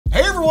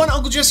everyone,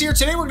 Uncle Jesse here.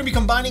 Today we're going to be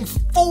combining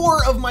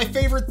 4 of my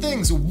favorite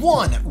things.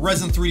 1,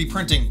 resin 3D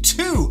printing.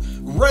 2,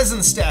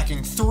 resin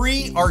stacking.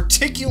 3,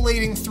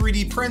 articulating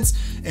 3D prints.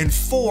 And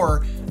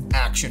 4,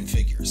 action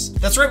figures.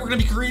 That's right, we're going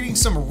to be creating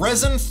some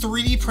resin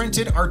 3D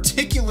printed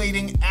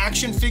articulating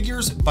action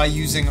figures by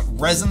using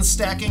resin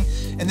stacking.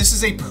 And this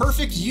is a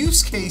perfect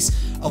use case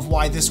of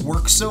why this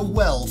works so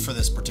well for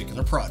this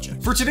particular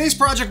project. For today's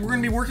project, we're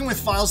going to be working with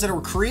files that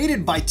were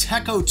created by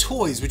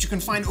TeccoToys, which you can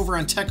find over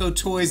on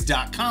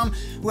TeccoToys.com,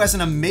 who has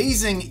an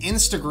amazing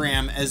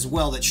Instagram as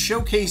well that's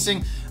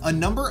showcasing a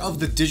number of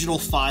the digital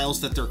files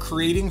that they're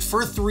creating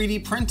for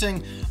 3D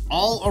printing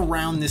all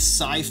around this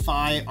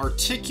sci-fi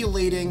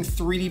articulating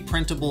 3D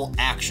printable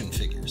action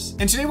figures.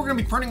 And today we're going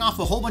to be printing off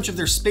a whole bunch of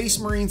their Space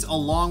Marines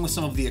along with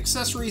some of the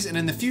accessories, and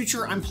in the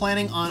future I'm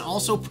planning on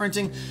also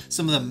printing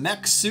some of the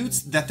mech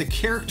suits that the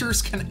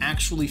characters can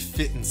actually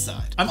fit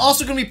inside. I'm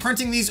also going to be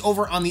printing these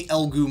over on the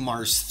Elegoo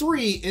Mars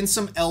 3 in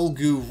some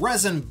Elegoo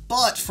resin,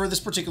 but for this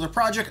particular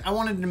project I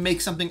wanted to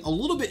make something a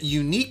little bit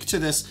unique to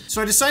this,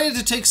 so I decided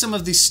to take some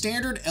of the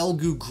standard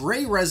Elegoo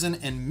gray resin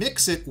and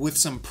mix it with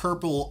some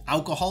purple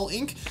alcohol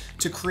ink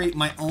to create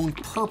my own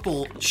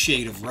purple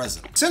shade of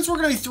resin. Since we're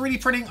going to be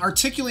 3D printing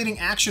articulating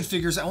action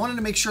figures, I wanted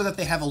to make sure that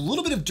they have a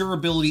little bit of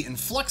durability and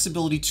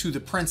flexibility to the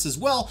prints as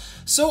well,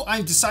 so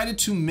I've decided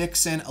to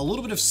mix in a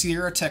little bit of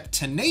Sierra Tech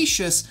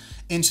Tenacious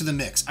into the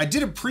mix. I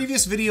did a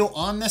previous video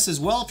on this as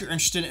well. If you're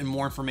interested in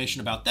more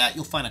information about that,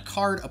 you'll find a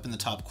card up in the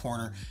top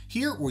corner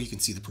here where you can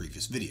see the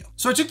previous video.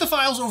 So I took the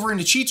files over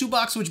into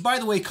Chi2Box, which by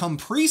the way come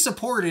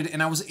pre-supported,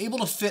 and I was able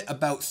to fit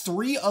about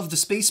 3 of the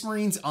Space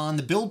Marines on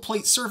the build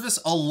plate surface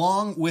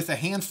along with a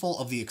handful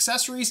of the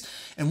accessories,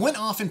 and went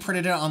off and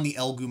printed it on the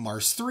Elegoo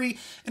Mars 3,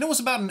 and it was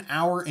about an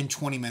hour and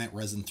 20-minute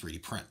resin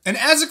 3D print. And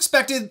as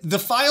expected, the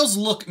files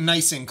look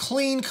nice and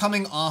clean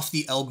coming off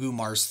the Elegoo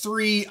Mars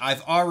 3.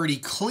 I've already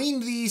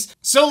cleaned these,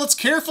 so let's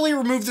carefully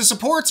remove the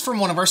supports from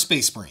one of our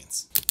Space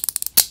Marines.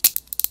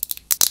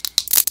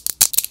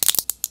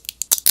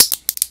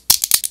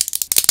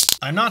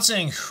 I'm not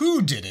saying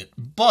who did it,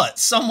 but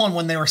someone,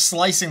 when they were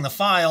slicing the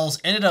files,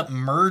 ended up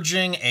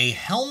merging a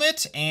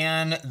helmet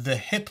and the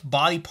hip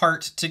body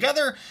part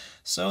together,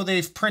 so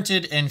they've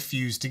printed and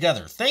fused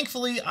together.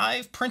 Thankfully,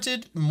 I've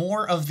printed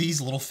more of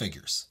these little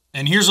figures.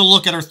 And here's a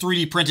look at our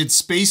 3D printed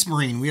Space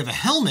Marine. We have a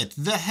helmet,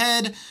 the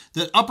head,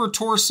 the upper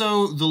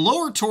torso, the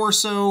lower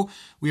torso,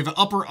 we have an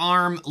upper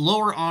arm,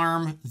 lower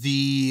arm,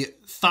 the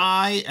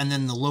thigh, and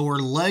then the lower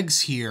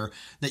legs here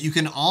that you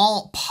can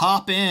all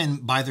pop in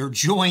by their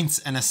joints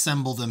and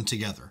assemble them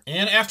together.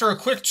 And after a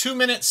quick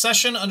 2-minute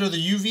session under the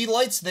UV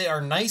lights, they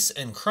are nice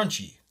and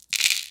crunchy.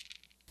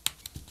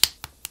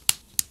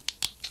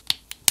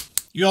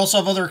 You also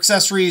have other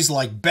accessories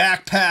like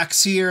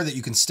backpacks here that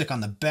you can stick on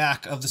the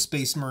back of the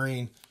Space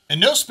Marine. And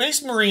no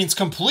Space Marine's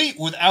complete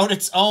without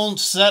its own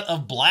set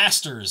of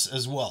blasters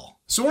as well.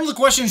 So one of the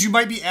questions you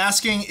might be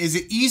asking, is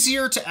it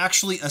easier to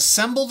actually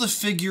assemble the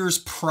figures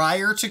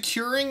prior to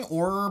curing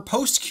or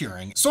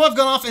post-curing? So I've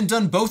gone off and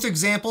done both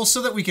examples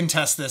so that we can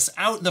test this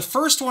out. The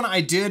first one I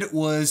did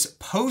was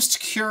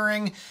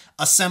post-curing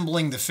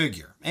assembling the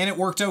figure, and it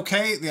worked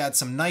okay. They had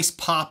some nice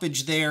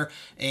poppage there,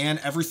 and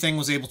everything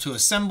was able to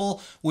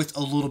assemble with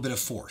a little bit of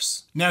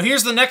force. Now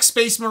here's the next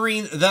Space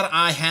Marine that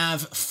I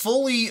have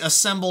fully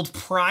assembled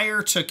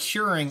prior to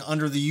curing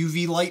under the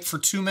UV light for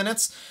 2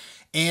 minutes.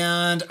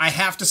 And I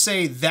have to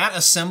say that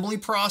assembly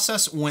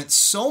process went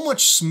so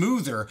much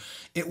smoother.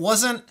 It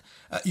wasn't,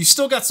 you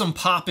still got some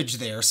poppage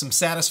there, some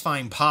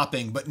satisfying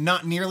popping, but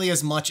not nearly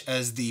as much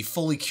as the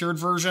fully cured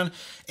version.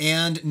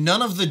 And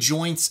none of the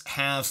joints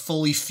have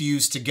fully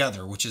fused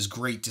together, which is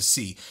great to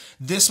see.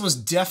 This was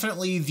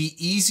definitely the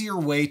easier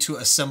way to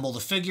assemble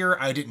the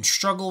figure. I didn't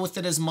struggle with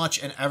it as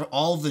much, and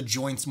all of the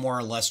joints more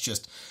or less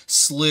just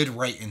slid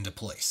right into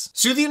place.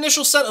 So the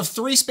initial set of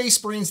 3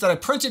 Space Marines that I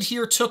printed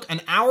here took an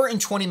hour and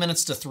 20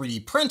 minutes to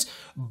 3D print,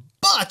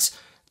 but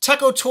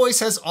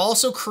TeccoToys has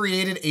also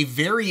created a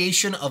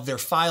variation of their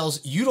files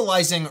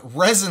utilizing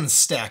resin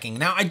stacking.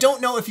 Now, I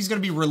don't know if he's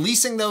going to be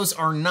releasing those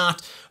or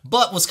not,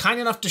 but was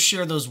kind enough to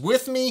share those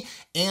with me,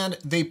 and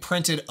they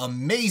printed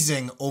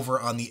amazing over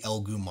on the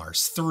Elegoo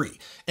Mars 3.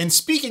 And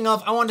speaking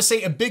of, I wanted to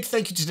say a big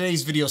thank you to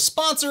today's video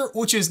sponsor,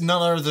 which is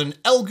none other than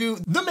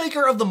Elegoo, the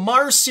maker of the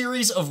Mars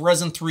series of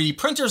resin 3D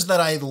printers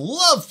that I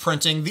love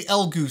printing, the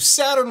Elegoo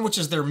Saturn, which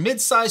is their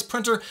mid-size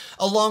printer,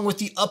 along with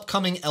the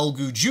upcoming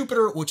Elegoo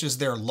Jupiter, which is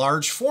their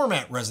large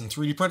format resin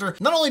 3D printer.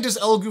 Not only does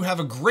Elegoo have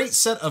a great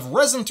set of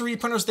resin 3D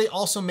printers, they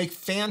also make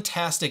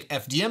fantastic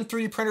FDM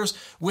 3D printers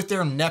with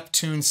their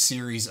Neptune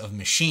series of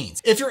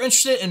machines. If you're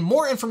interested in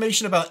more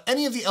information about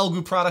any of the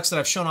Elegoo products that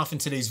I've shown off in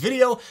today's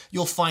video,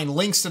 you'll find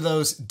links to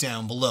those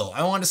down below.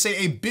 I want to say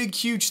a big,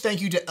 huge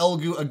thank you to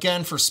Elegoo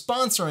again for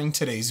sponsoring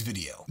today's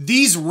video.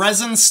 These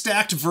resin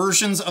stacked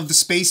versions of the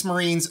Space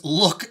Marines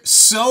look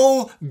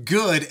so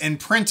good and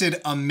printed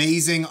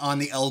amazing on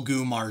the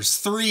Elegoo Mars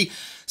 3.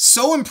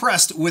 So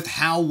impressed with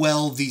how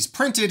well these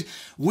printed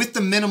with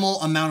the minimal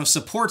amount of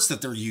supports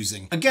that they're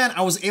using. Again,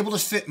 I was able to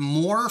fit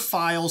more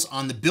files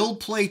on the build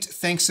plate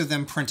thanks to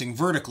them printing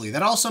vertically.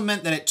 That also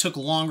meant that it took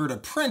longer to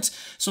print.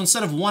 So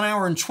instead of 1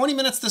 hour and 20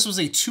 minutes, this was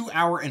a 2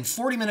 hour and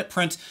 40 minute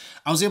print.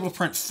 I was able to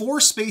print 4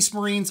 Space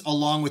Marines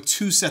along with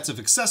 2 sets of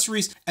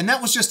accessories, and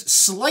that was just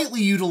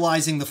slightly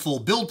utilizing the full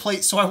build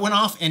plate. So I went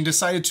off and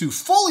decided to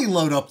fully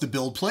load up the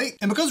build plate.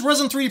 And because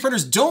resin 3D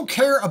printers don't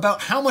care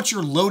about how much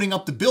you're loading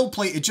up the build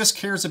plate, it just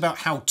cares about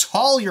how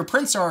tall your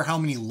prints are, how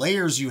many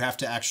layers you have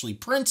to actually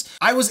print.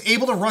 I was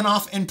able to run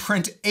off and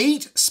print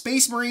 8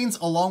 Space Marines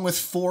along with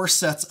 4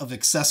 sets of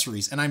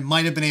accessories, and I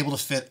might have been able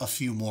to fit a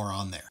few more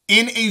on there.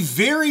 In a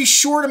very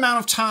short amount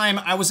of time,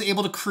 I was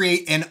able to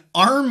create an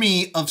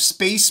army of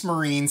Space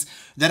Marines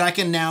that I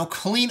can now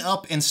clean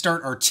up and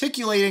start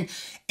articulating.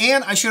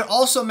 And I should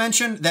also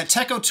mention that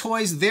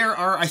TeccoToys, there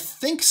are, I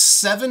think,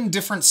 7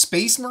 different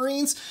Space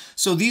Marines.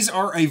 So these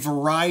are a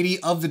variety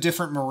of the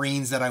different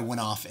Marines that I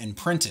went off and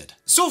printed.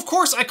 So of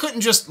course I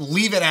couldn't just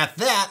leave it at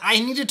that. I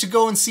needed to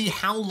go and see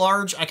how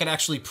large I could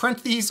actually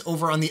print these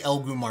over on the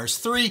Elegoo Mars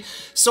 3.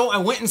 So I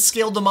went and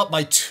scaled them up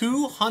by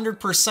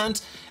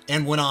 200%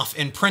 and went off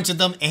and printed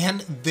them,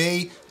 and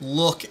they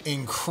look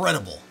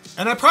incredible.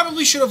 And I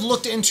probably should have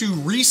looked into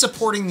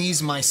re-supporting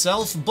these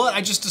myself, but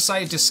I just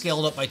decided to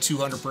scale it up by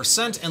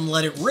 200% and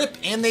let it rip,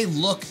 and they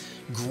look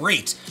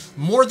great.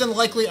 More than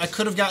likely, I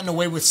could have gotten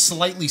away with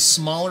slightly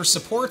smaller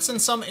supports in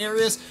some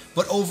areas,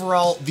 but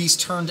overall, these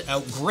turned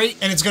out great,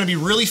 and it's gonna be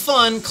really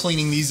fun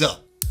cleaning these up.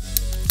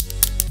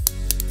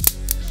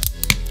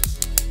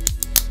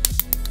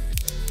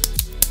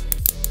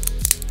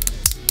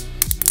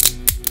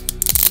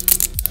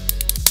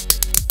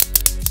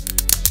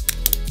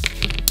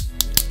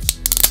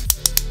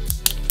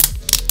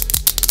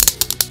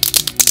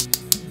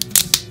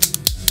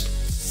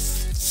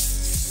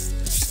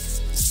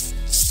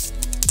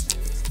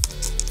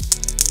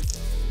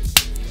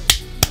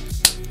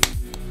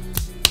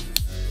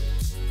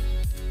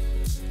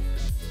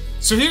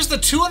 So here's the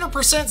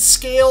 200%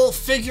 scale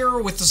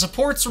figure with the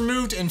supports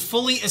removed and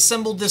fully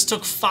assembled. This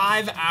took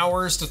 5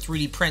 hours to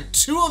 3D print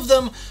 2 of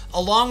them,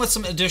 along with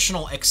some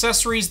additional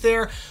accessories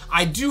there.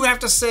 I do have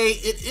to say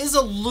it is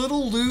a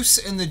little loose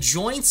in the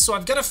joints, so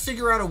I've got to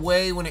figure out a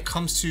way when it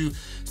comes to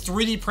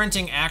 3D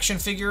printing action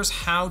figures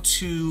how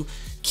to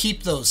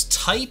keep those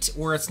tight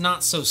where it's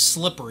not so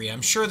slippery.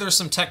 I'm sure there's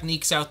some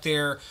techniques out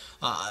there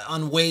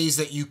on ways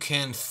that you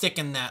can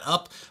thicken that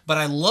up, but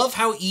I love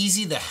how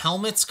easy the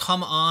helmets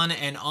come on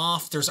and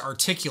off. There's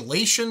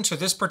articulation to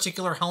this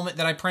particular helmet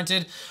that I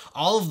printed.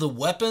 All of the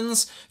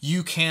weapons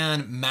you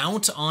can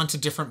mount onto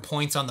different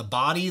points on the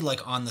body,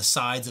 like on the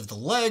sides of the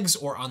legs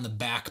or on the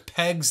back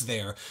pegs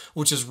there,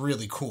 which is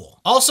really cool.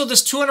 Also,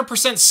 this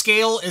 200%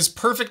 scale is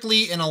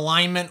perfectly in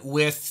alignment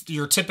with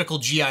your typical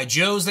G.I.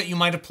 Joes that you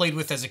might have played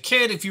with as a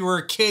kid. If you were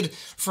a kid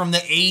from the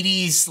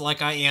 80s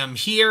like I am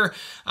here,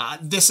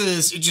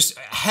 it just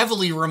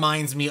heavily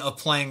reminds me of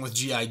playing with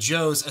G.I.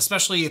 Joes,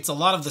 especially it's a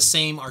lot of the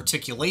same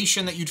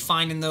articulation that you'd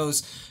find in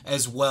those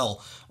as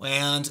well.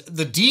 And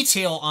the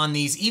detail on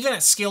these, even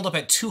at scaled up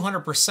at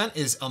 200%,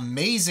 is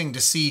amazing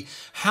to see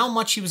how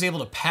much he was able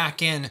to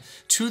pack in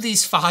to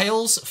these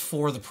files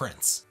for the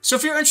prints. So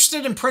if you're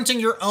interested in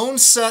printing your own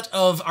set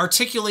of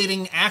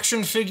articulating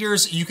action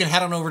figures, you can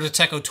head on over to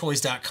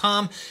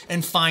TeccoToys.com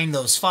and find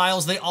those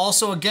files. They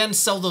also, again,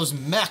 sell those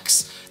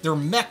mechs. They're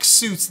mech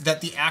suits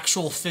that the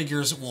actual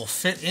figures will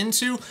fit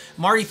into.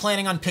 I'm already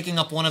planning on picking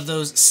up one of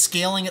those,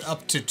 scaling it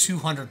up to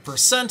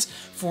 200%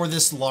 for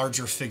this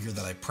larger figure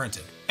that I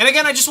printed. And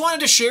again, I just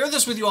wanted to share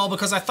this with you all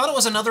because I thought it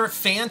was another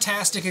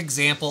fantastic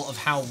example of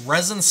how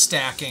resin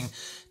stacking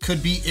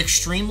could be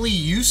extremely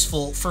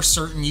useful for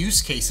certain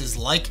use cases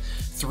like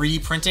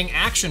 3D printing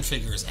action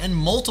figures and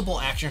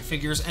multiple action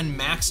figures and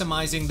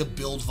maximizing the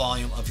build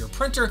volume of your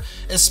printer,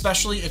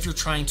 especially if you're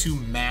trying to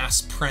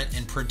mass print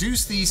and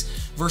produce these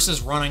versus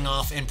running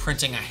off and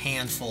printing a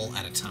handful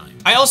at a time.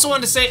 I also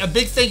wanted to say a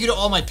big thank you to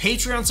all my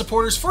Patreon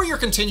supporters for your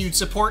continued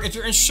support. If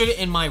you're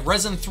interested in my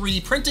resin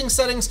 3D printing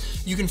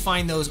settings, you can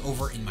find those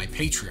over in my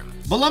Patreon.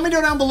 But let me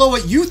know down below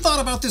what you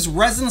thought about this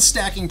resin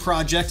stacking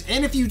project,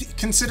 and if you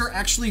consider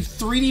actually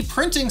 3D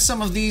printing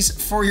some of these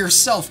for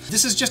yourself.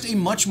 This is just a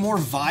much more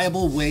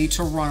viable way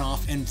to run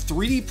off and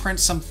 3D print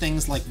some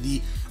things like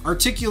the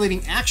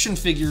articulating action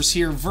figures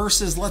here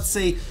versus, let's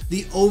say,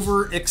 the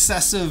over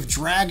excessive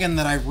dragon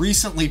that I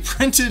recently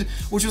printed,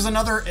 which was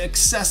another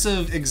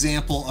excessive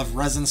example of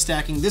resin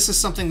stacking. This is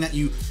something that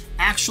you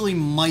actually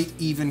might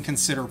even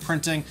consider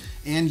printing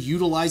and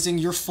utilizing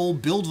your full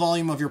build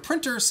volume of your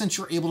printer, since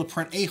you're able to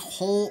print a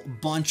whole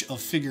bunch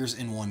of figures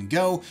in one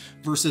go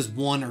versus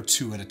 1 or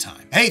 2 at a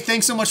time. Hey,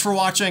 thanks so much for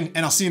watching,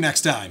 and I'll see you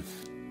next time.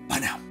 Bye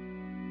now.